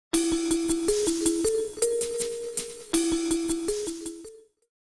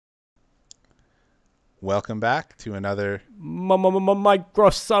Welcome back to another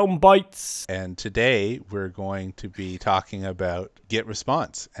Mycroft sound bites. and today we're going to be talking about get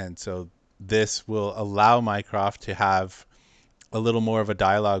response. And so this will allow Mycroft to have a little more of a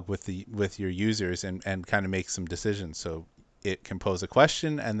dialogue with your users and kind of make some decisions. So it can pose a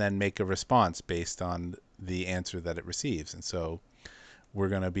question and then make a response based on the answer that it receives. And so we're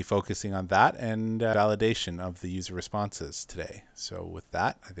going to be focusing on that and validation of the user responses today. So with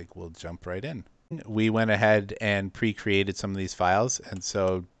that, I think we'll jump right in. We went ahead and pre-created some of these files, and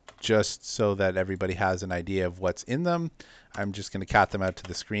so just so that everybody has an idea of what's in them, I'm just going to cat them out to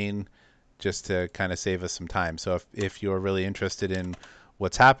the screen just to kind of save us some time. So if you're really interested in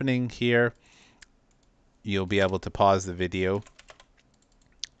what's happening here, you'll be able to pause the video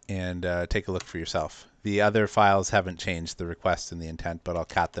and take a look for yourself. The other files haven't changed, the request and the intent, but I'll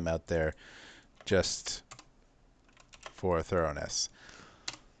cat them out there just for thoroughness.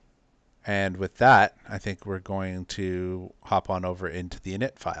 And with that, I think we're going to hop on over into the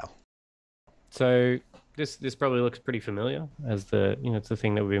init file. So this probably looks pretty familiar as it's the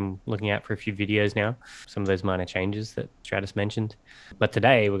thing that we've been looking at for a few videos now. Some of those minor changes that Stratus mentioned. But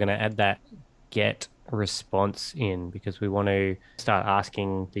today we're going to add that get response in because we want to start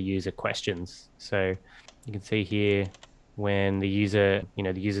asking the user questions. So you can see here when the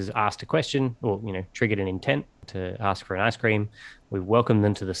user's asked a question or, triggered an intent to ask for an ice cream, we welcome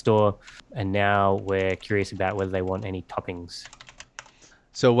them to the store, and now we're curious about whether they want any toppings.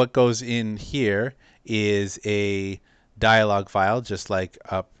 So what goes in here is a dialog file, just like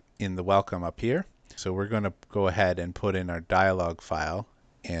up in the welcome up here. So we're going to go ahead and put in our dialog file,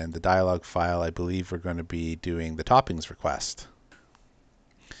 and the dialog file, I believe we're going to be doing the toppings request.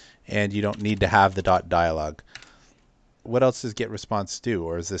 And you don't need to have the .dialog. What else does get response do,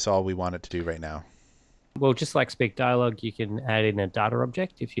 or is this all we want it to do right now? Well, just like speak dialog, you can add in a data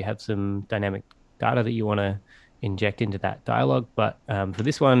object if you have some dynamic data that you want to inject into that dialog. But for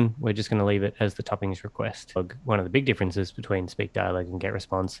this one, we're just going to leave it as the toppings request. One of the big differences between speak dialog and get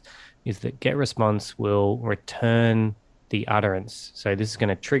response is that get response will return the utterance. So this is going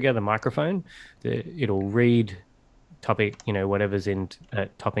to trigger the microphone. It'll read topic, whatever's in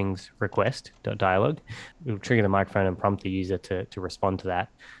toppings request dialog. It'll trigger the microphone and prompt the user to respond to that.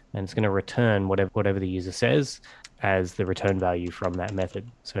 And it's going to return whatever the user says as the return value from that method.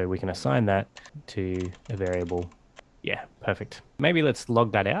 So we can assign that to a variable. Yeah, perfect. Maybe let's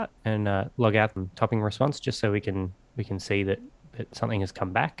log that out and log out the topping response just so we can see that something has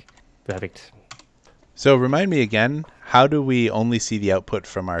come back. Perfect. So remind me again, how do we only see the output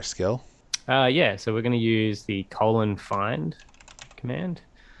from our skill? So we're going to use the :find command.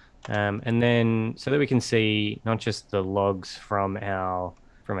 And then so that we can see not just the logs from our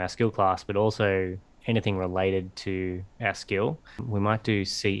skill class, but also anything related to our skill, we might do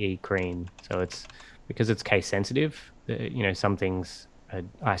CE cream. So it's because it's case sensitive. Some things are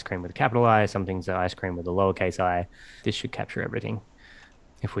ice cream with a capital I, some things are ice cream with a lowercase I. This should capture everything.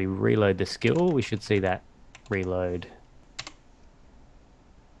 If we reload the skill, we should see that reload.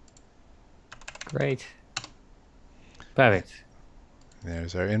 Great. Perfect.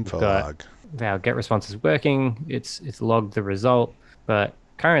 There's our info log. Our get response is working. It's logged the result, but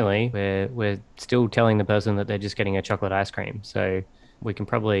currently we're still telling the person that they're just getting a chocolate ice cream. So we can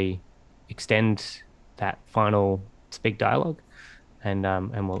probably extend that final speak dialog, and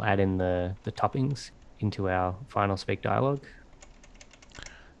we'll add in the toppings into our final speak dialog.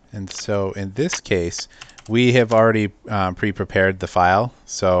 And so in this case, we have already pre-prepared the file.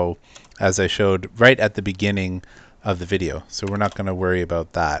 So as I showed right at the beginning of the video. So we're not going to worry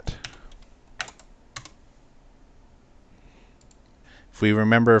about that. If we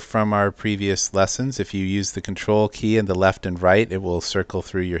remember from our previous lessons, if you use the control key and the left and right, it will circle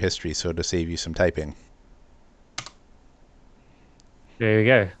through your history, so to save you some typing. There you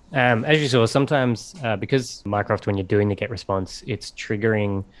go. As you saw, sometimes because Mycroft, when you're doing the get response, it's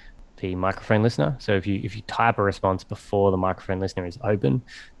triggering the microphone listener. So if you type a response before the microphone listener is open,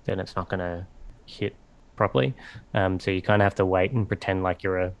 then it's not going to hit properly. So you kind of have to wait and pretend like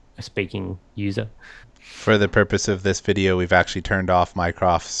you're a speaking user. For the purpose of this video, we've actually turned off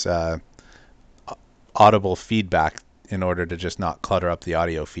Mycroft's audible feedback in order to just not clutter up the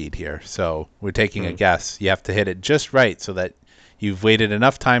audio feed here. So we're taking a guess. You have to hit it just right so that you've waited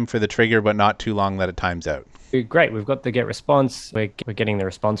enough time for the trigger, but not too long that it times out. Great. We've got the get response. We're getting the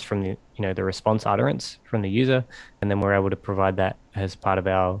response from the response utterance from the user, and then we're able to provide that as part of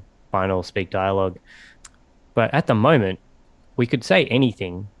our final speak dialog. But at the moment, we could say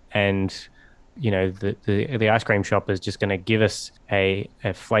anything, and the ice cream shop is just going to give us a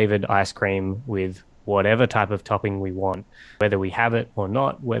flavored ice cream with whatever type of topping we want, whether we have it or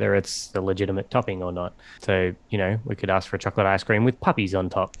not, whether it's a legitimate topping or not. So, we could ask for a chocolate ice cream with puppies on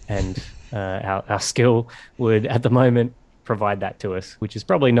top, and our skill would at the moment provide that to us, which is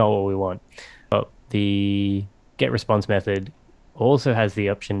probably not what we want. But the get response method also has the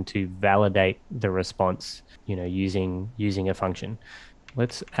option to validate the response, using a function.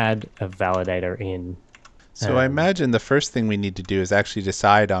 Let's add a validator in. So I Um, imagine the first thing we need to do is actually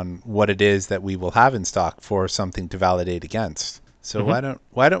decide on what it is that we will have in stock for something to validate against. So mhm.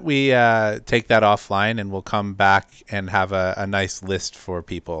 why don't we take that offline and we'll come back and have a nice list for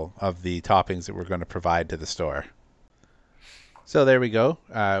people of the toppings that we're going to provide to the store. So there we go.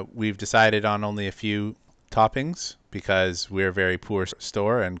 We've decided on only a few toppings because we're a very poor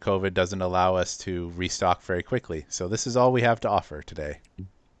store and COVID doesn't allow us to restock very quickly. So this is all we have to offer today.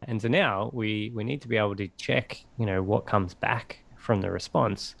 And so now we need to be able to check, what comes back from the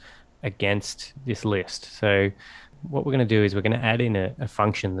response against this list. So what we're going to do is we're going to add in a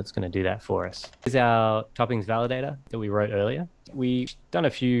function that's going to do that for us. This is our toppings validator that we wrote earlier. We've done a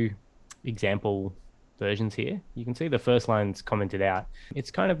few example versions here. You can see the first line's commented out.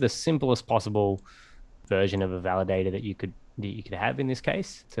 It's kind of the simplest possible version of a validator that you could have in this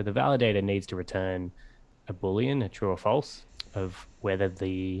case. So the validator needs to return a boolean, a true or false, of whether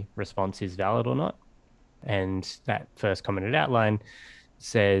the response is valid or not. And that first commented outline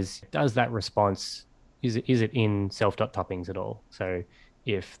says, does that response, is it in self.toppings at all? So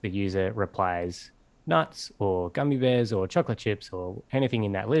if the user replies nuts or gummy bears or chocolate chips or anything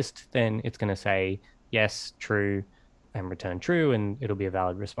in that list, then it's going to say yes, true, and return true, and it'll be a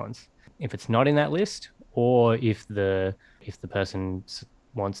valid response. If it's not in that list, or if the person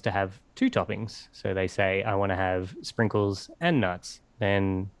wants to have two toppings, so they say I want to have sprinkles and nuts,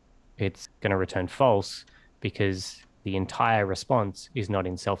 then it's going to return false because the entire response is not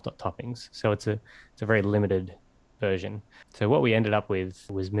in self.toppings. So it's a very limited version. So what we ended up with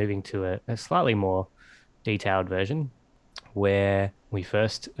was moving to a slightly more detailed version where we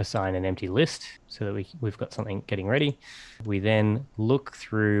first assign an empty list so that we've got something getting ready. We then look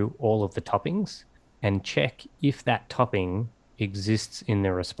through all of the toppings and check if that topping exists in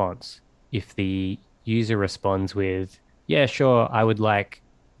the response. If the user responds with, yeah, sure, I would like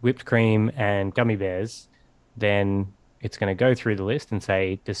whipped cream and gummy bears, then it's going to go through the list and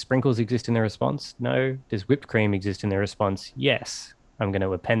say, does sprinkles exist in the response? No. Does whipped cream exist in the response? Yes. I'm going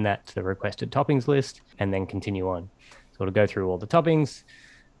to append that to the requested toppings list and then continue on. So it'll go through all the toppings,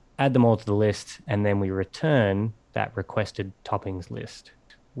 add them all to the list, and then we return that requested toppings list.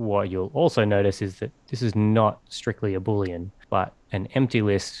 What you'll also notice is that this is not strictly a Boolean, but an empty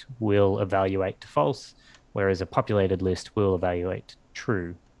list will evaluate to false, whereas a populated list will evaluate to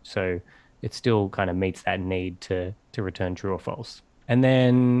true. So it still kind of meets that need to return true or false. And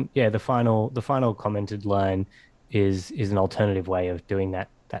then yeah, the final commented line is an alternative way of doing that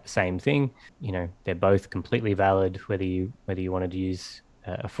same thing. They're both completely valid, whether you wanted to use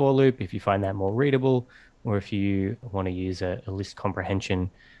a for loop if you find that more readable, or if you want to use a list comprehension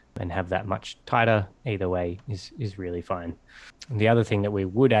and have that much tighter, either way is really fine. And the other thing that we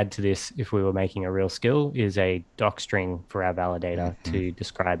would add to this if we were making a real skill is a doc string for our validator Mm-hmm. to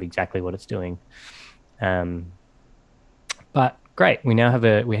describe exactly what it's doing. Um, but great, we now have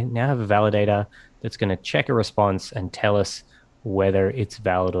a validator that's going to check a response and tell us whether it's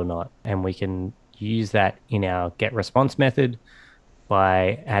valid or not. And we can use that in our get response method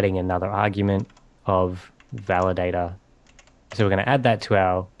by adding another argument of validator. So we're going to add that to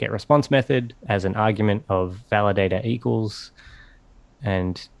our get response method as an argument of validator equals,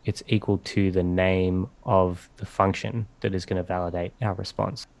 and it's equal to the name of the function that is going to validate our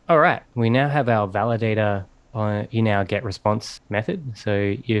response. All right, we now have our validator in our get response method.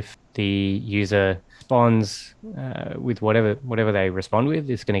 So if the user responds with whatever they respond with,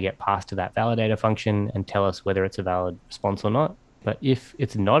 it's going to get passed to that validator function and tell us whether it's a valid response or not. But if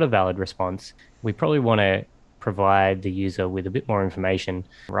it's not a valid response, we probably want to provide the user with a bit more information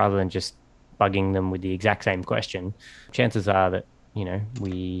rather than just bugging them with the exact same question. Chances are that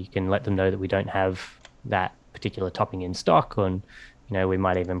we can let them know that we don't have that particular topping in stock, and we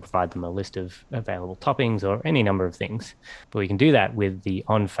might even provide them a list of available toppings or any number of things. But we can do that with the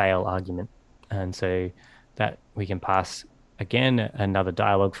on fail argument, and so that we can pass again another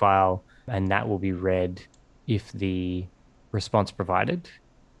dialog file, and that will be read if the response provided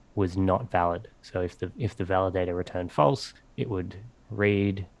was not valid. So if the validator returned false, it would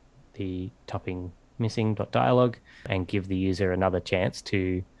read the topping missing.dialog and give the user another chance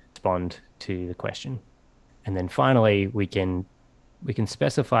to respond to the question. And then finally, we can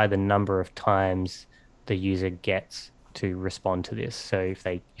specify the number of times the user gets to respond to this. So if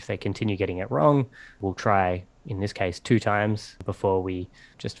they continue getting it wrong, we'll try in this case 2 times before we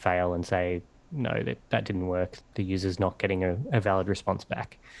just fail and say no, that didn't work. The user's not getting a valid response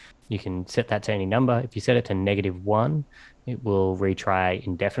back. You can set that to any number. If you set it to -1, it will retry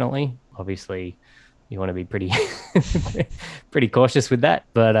indefinitely. Obviously, you want to be pretty pretty cautious with that,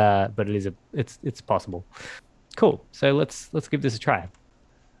 but it's possible. Cool. So let's give this a try.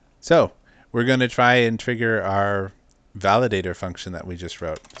 So we're going to try and trigger our validator function that we just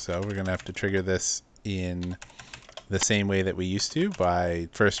wrote. So we're going to have to trigger this in the same way that we used to by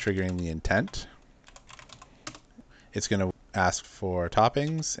first triggering the intent. It's going to ask for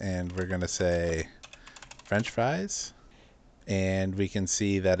toppings, and we're going to say French fries. And we can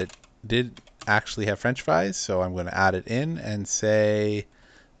see that it did actually have French fries, so I'm going to add it in and say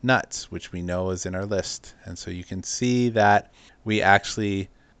nuts, which we know is in our list. And so you can see that we actually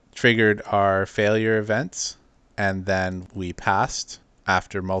triggered our failure events, and then we passed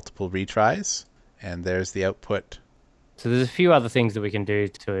after multiple retries, and there's the output. So there's a few other things that we can do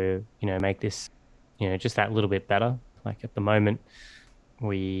to, make this, just that little bit better. Like at the moment,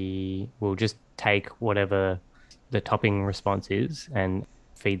 we will just take whatever the topping response is and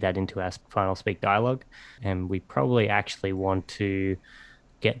feed that into our final speak dialog. And we probably actually want to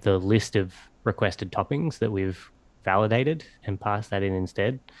get the list of requested toppings that we've validated and pass that in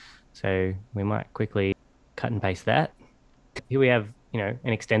instead. So we might quickly cut and paste that. Here we have, an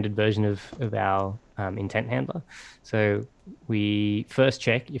extended version of our intent handler. So we first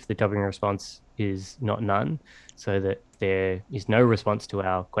check if the topping response is not none, so that there is no response to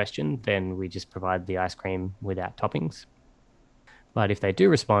our question, then we just provide the ice cream without toppings. But if they do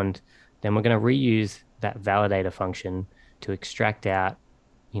respond, then we're going to reuse that validator function to extract out,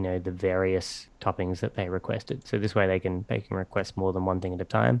 the various toppings that they requested. So this way they can request more than one thing at a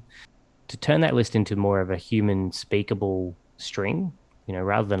time. To turn that list into more of a human speakable string,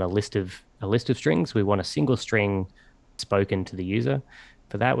 rather than a list of strings, we want a single string spoken to the user.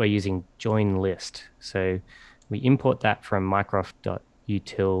 For that, we're using join list. So we import that from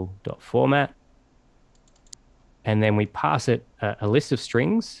mycroft.util.format, and then we pass it a list of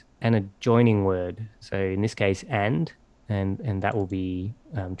strings and a joining word. So in this case, and that will be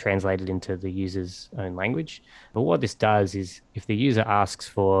translated into the user's own language. But what this does is if the user asks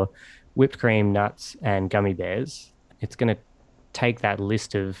for whipped cream, nuts, and gummy bears, it's going to take that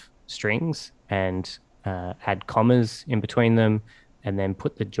list of strings and add commas in between them, and then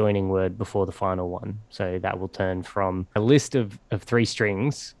put the joining word before the final one. So that will turn from a list of 3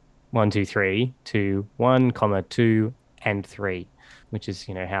 strings, 1, 2, 3, to 1, 2, and 3, which is,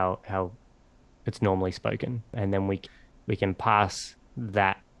 how it's normally spoken. And then we can pass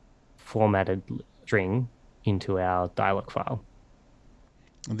that formatted string into our dialog file.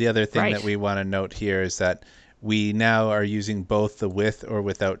 The other thing that Great. we want to note here is that we now are using both the with or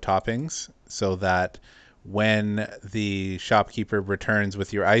without toppings, so that when the shopkeeper returns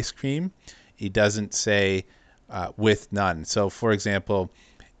with your ice cream, he doesn't say with none. So, for example,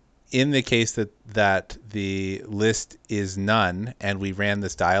 in the case that the list is none and we ran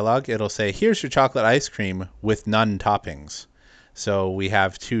this dialogue, it'll say, here's your chocolate ice cream with none toppings. So we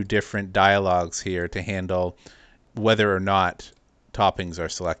have 2 different dialogues here to handle whether or not toppings are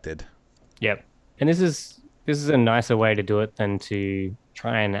selected. Yep. And this is a nicer way to do it than to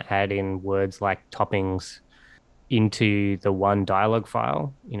try and add in words like toppings into the one dialog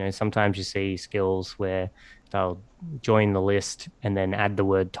file. Sometimes you see skills where they'll join the list and then add the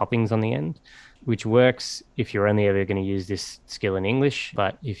word toppings on the end, which works if you're only ever going to use this skill in English.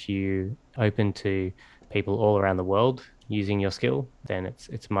 But if you open to people all around the world using your skill, then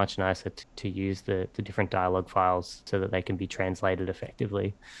it's much nicer to use the different dialog files so that they can be translated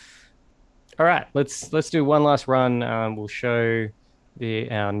effectively. All right, let's do one last run. We'll show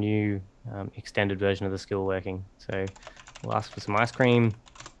our new extended version of the skill working. So we'll ask for some ice cream,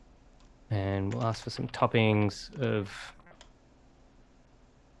 and we'll ask for some toppings of.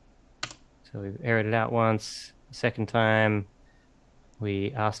 So we've aired it out once. The second time,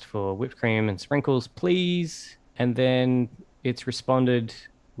 we asked for whipped cream and sprinkles, please, and then it's responded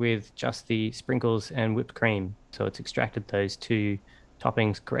with just the sprinkles and whipped cream. So it's extracted those 2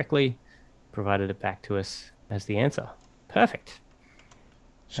 toppings correctly, provided it back to us as the answer. Perfect.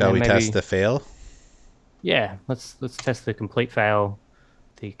 Shall we test the fail? Yeah, let's test the complete fail.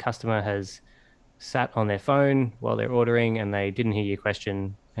 The customer has sat on their phone while they're ordering and they didn't hear your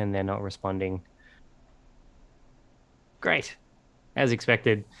question and they're not responding. Great. As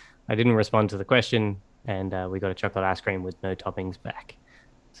expected, I didn't respond to the question and we got a chocolate ice cream with no toppings back.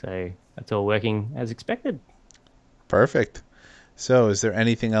 So that's all working as expected. Perfect. So, is there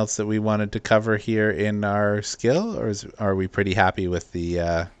anything else that we wanted to cover here in our skill, or are we pretty happy with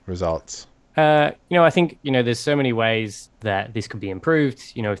the results? I think, there's so many ways that this could be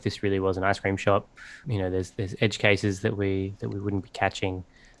improved. If this really was an ice cream shop, there's edge cases that we wouldn't be catching.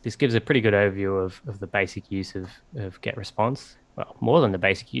 This gives a pretty good overview of the basic use of get response. Well, more than the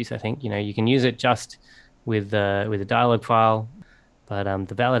basic use, I think. You can use it just with a dialog file, but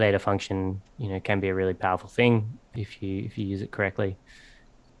the validator function, can be a really powerful thing if you use it correctly.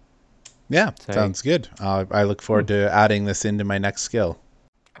 Yeah, So sounds good. I look hmm. forward to adding this into my next skill.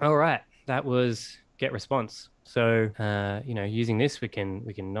 All right, that was get response. So, using this, we can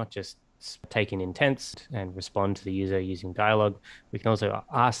not just take in intents and respond to the user using dialogue. We can also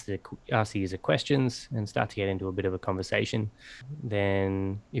ask the user questions and start to get into a bit of a conversation.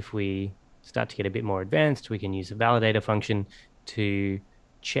 Then, if we start to get a bit more advanced, we can use a validator function to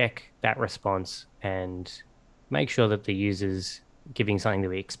check that response and make sure that the user's giving something that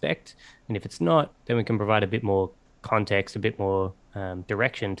we expect. And if it's not, then we can provide a bit more context, a bit more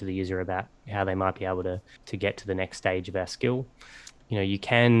direction to the user about how they might be able to get to the next stage of our skill. You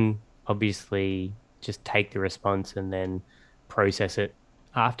can obviously just take the response and then process it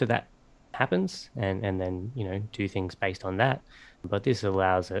after that happens, and then do things based on that. But this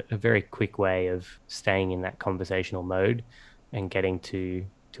allows a very quick way of staying in that conversational mode and getting to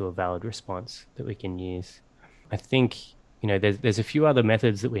a valid response that we can use. I think there's a few other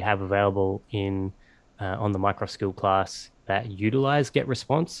methods that we have available in on the Mycroft Skill class that utilize get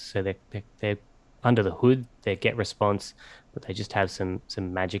response. So they're under the hood, they're get response, but they just have some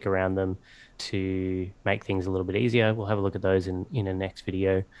magic around them to make things a little bit easier. We'll have a look at those in a next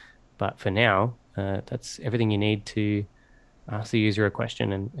video. But for now, that's everything you need to ask the user a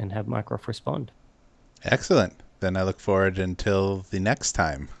question and have Mycroft respond. Excellent. Then I look forward until the next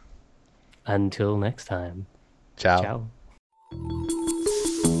time. Until next time, Ciao. ciao.